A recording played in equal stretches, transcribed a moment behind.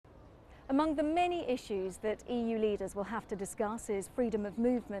Among the many issues that EU leaders will have to discuss is freedom of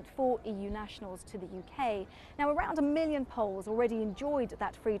movement for EU nationals to the UK. Now, around 1 million Poles already enjoyed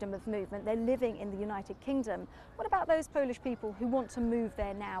that freedom of movement. They're living in the United Kingdom. What about those Polish people who want to move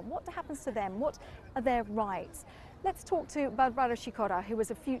there now? What happens to them? What are their rights? Let's talk to Barbara Sikora, who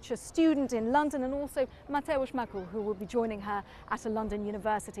is a future student in London, and also Mateusz Makul, who will be joining her at a London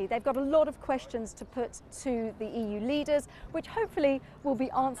university. They've got a lot of questions to put to the EU leaders, which hopefully will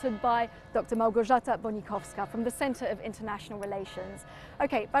be answered by Dr. Małgorzata Bonikowska from the Centre of International Relations.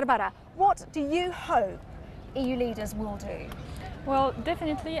 Okay, Barbara, what do you hope EU leaders will do? Well,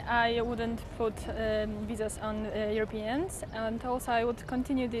 definitely I wouldn't put visas on Europeans, and also I would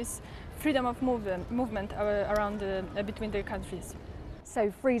continue this freedom of movement around between the countries.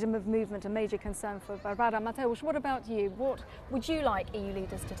 So freedom of movement, a major concern for Barbara. Mateusz, what about you? What would you like EU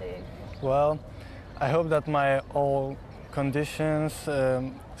leaders to do? Well, I hope that my all conditions,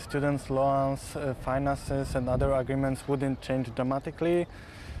 students' loans, finances and other agreements wouldn't change dramatically.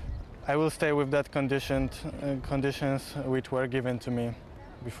 I will stay with that conditions which were given to me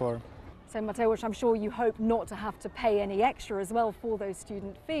before. So Mateusz, I'm sure you hope not to have to pay any extra as well for those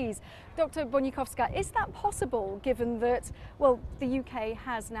student fees. Dr. Bonikowska, is that possible given that, well, the UK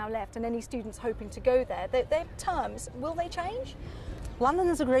has now left and any students hoping to go there, their terms, will they change? London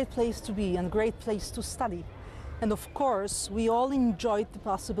is a great place to be and a great place to study. And of course, we all enjoyed the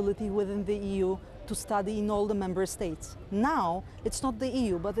possibility within the EU to study in all the member states. Now, it's not the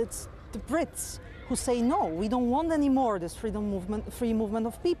EU, but it's the Brits who say, no, we don't want any more this free movement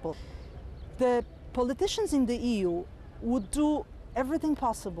of people. The politicians in the EU would do everything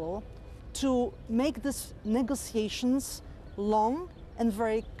possible to make these negotiations long and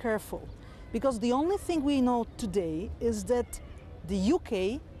very careful. Because the only thing we know today is that the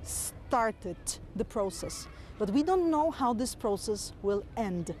UK started the process. But we don't know how this process will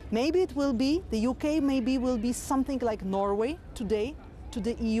end. Maybe it will be, the UK maybe will be something like Norway today to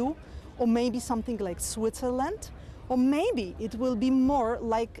the EU, or maybe something like Switzerland, or maybe it will be more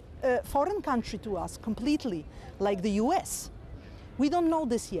like a foreign country to us completely, like the US. We don't know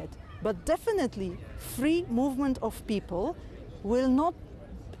this yet, but definitely free movement of people will not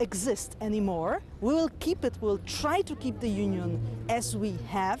exist anymore. We will keep it, we'll try to keep the Union as we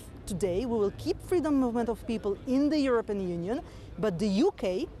have today. We will keep freedom movement of people in the European Union, but the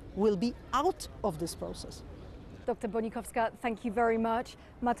UK will be out of this process. Dr. Bonikowska, thank you very much.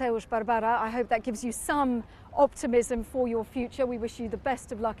 Mateusz, Barbara, I hope that gives you some optimism for your future. We wish you the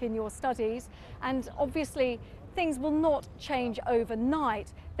best of luck in your studies. And obviously, things will not change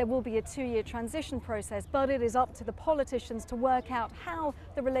overnight. There will be a 2-year transition process, but it is up to the politicians to work out how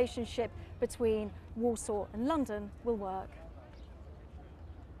the relationship between Warsaw and London will work.